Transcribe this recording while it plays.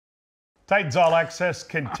Titans All Access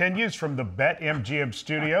continues from the BetMGM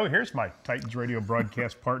studio. Here's my Titans radio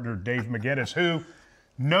broadcast partner, Dave McGinnis, who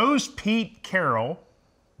knows Pete Carroll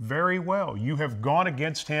very well. You have gone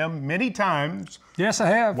against him many times. Yes, I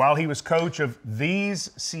have. While he was coach of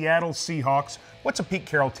these Seattle Seahawks. What's a Pete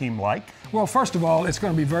Carroll team like? Well, first of all, it's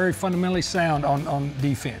going to be very fundamentally sound on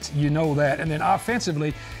defense. You know that. And then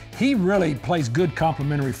offensively, he really plays good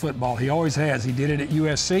complementary football. He always has. He did it at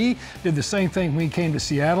USC, did the same thing when he came to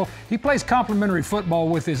Seattle. He plays complementary football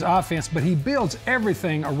with his offense, but he builds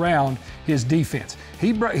everything around his defense.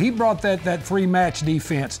 He brought that three-match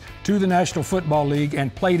defense to the National Football League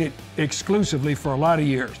and played it exclusively for a lot of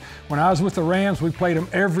years. When I was with the Rams, we played them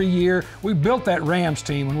every year. We built that Rams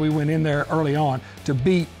team when we went in there early on to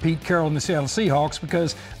beat Pete Carroll and the Seattle Seahawks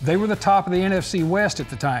because they were the top of the NFC West at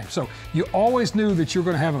the time. So you always knew that you're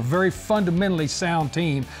going to have a very fundamentally sound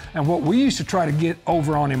team. And what we used to try to get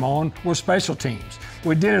over on him on were special teams.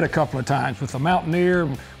 We did it a couple of times with the Mountaineer,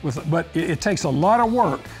 but it takes a lot of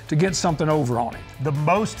work to get something over on him. The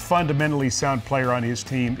most fundamentally sound player on his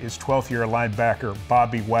team is 12th-year linebacker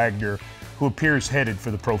Bobby Wagner, who appears headed for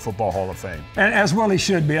the Pro Football Hall of Fame. And as well he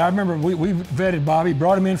should be. I remember we vetted Bobby,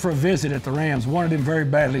 brought him in for a visit at the Rams, wanted him very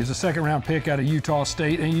badly. He was a second-round pick out of Utah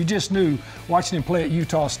State, and you just knew, watching him play at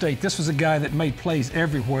Utah State, this was a guy that made plays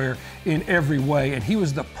everywhere in every way, and he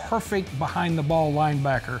was the perfect behind-the-ball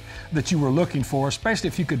linebacker that you were looking for, especially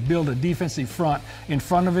if you could build a defensive front in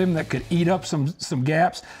front of him that could eat up some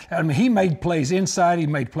gaps. I mean, he made plays inside, he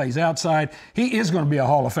made plays outside. He is going to be a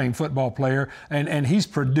Hall of Fame football player, and he's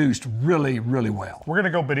produced really well. We're going to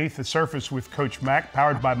go beneath the surface with Coach Mack,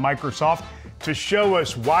 powered by Microsoft, to show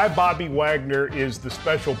us why Bobby Wagner is the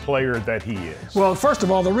special player that he is. Well, first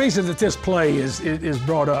of all, the reason that this play is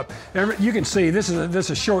brought up, you can see this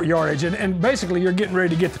is short yardage, and basically you're getting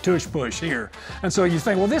ready to get the tush push here. And so you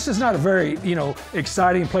think, well, this is not a very,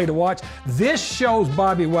 exciting play to watch. This shows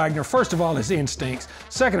Bobby Wagner, first of all, his instincts.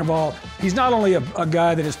 Second of all, he's not only a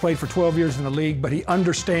guy that has played for 12 years in the league, but he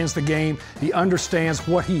understands the game. He understands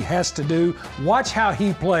what he has to do. Watch how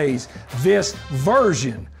he plays this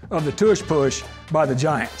version of the tush push by the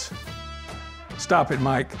Giants. Stop it,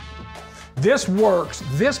 Mike. This works.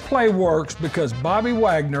 This play works because Bobby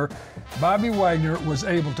Wagner was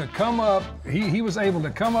able to come up. He was able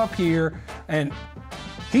to come up here, and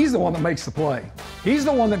he's the one that makes the play. He's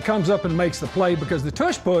the one that comes up and makes the play because the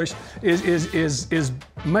tush push is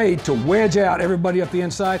made to wedge out everybody up the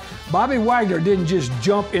inside. Bobby Wagner didn't just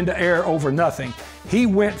jump into air over nothing. He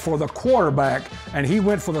went for the quarterback, and he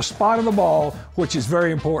went for the spot of the ball, which is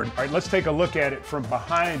very important. All right, let's take a look at it from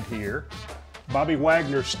behind here. Bobby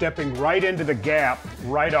Wagner stepping right into the gap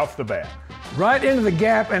right off the bat. Right into the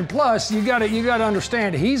gap, and plus you got to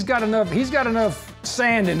understand he's got enough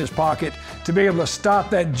sand in his pocket to be able to stop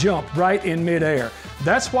that jump right in midair.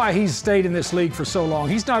 That's why he's stayed in this league for so long.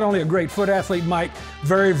 He's not only a great foot athlete, Mike,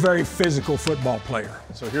 very, very physical football player.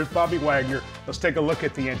 So here's Bobby Wagner. Let's take a look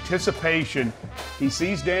at the anticipation. He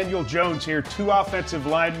sees Daniel Jones here, two offensive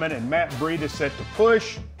linemen, and Matt Breida set to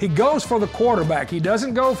push. He goes for the quarterback. He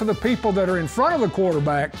doesn't go for the people that are in front of the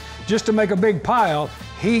quarterback just to make a big pile.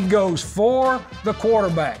 He goes for the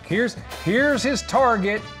quarterback. Here's his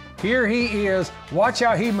target. Here he is. Watch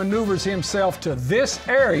how he maneuvers himself to this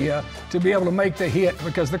area to be able to make the hit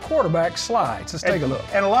because the quarterback slides. Let's take a look.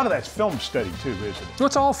 And a lot of that's film study too, isn't it? So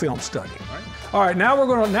it's all film study. All right, now what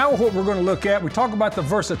we're going to look at, we talk about the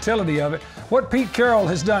versatility of it. What Pete Carroll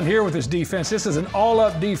has done here with his defense, this is an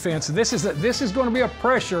all-up defense. This is going to be a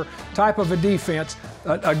pressure type of a defense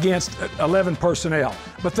against 11 personnel.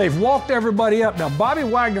 But they've walked everybody up. Now, Bobby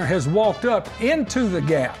Wagner has walked up into the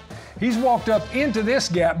gap. He's walked up into this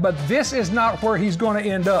gap, but this is not where he's going to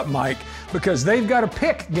end up, Mike, because they've got a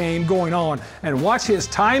pick game going on. And watch his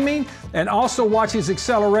timing and also watch his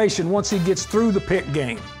acceleration once he gets through the pick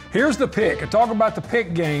game. Here's the pick. I talk about the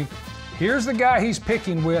pick game. Here's the guy he's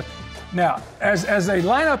picking with. Now, as they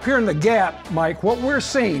line up here in the gap, Mike, what we're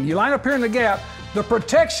seeing, you line up here in the gap, the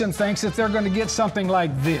protection thinks that they're going to get something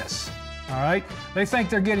like this, all right? They think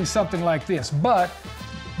they're getting something like this, but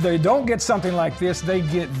they don't get something like this. They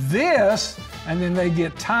get this, and then they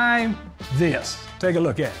get time this. Take a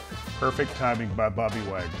look at it. Perfect timing by Bobby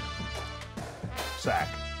Wagner. Sack.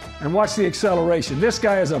 And watch the acceleration. This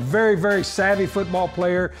guy is a very, very savvy football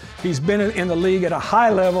player. He's been in the league at a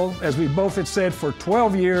high level, as we both had said, for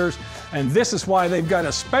 12 years. And this is why they've got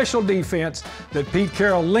a special defense that Pete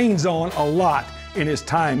Carroll leans on a lot. in his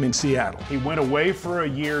time in Seattle. He went away for a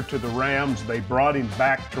year to the Rams. They brought him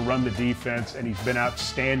back to run the defense, and he's been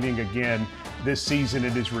outstanding again this season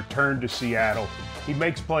in his return to Seattle. He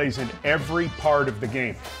makes plays in every part of the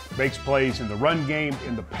game. Makes plays in the run game,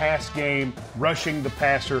 in the pass game, rushing the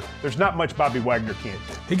passer. There's not much Bobby Wagner can't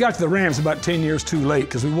do. He got to the Rams about 10 years too late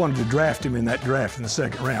because we wanted to draft him in that draft in the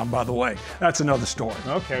second round, by the way. That's another story.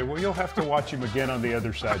 Okay, well, you'll have to watch him again on the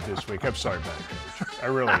other side this week. I'm sorry about it, Coach. I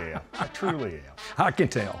really am. I truly am. I can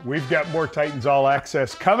tell. We've got more Titans All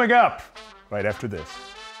Access coming up right after this.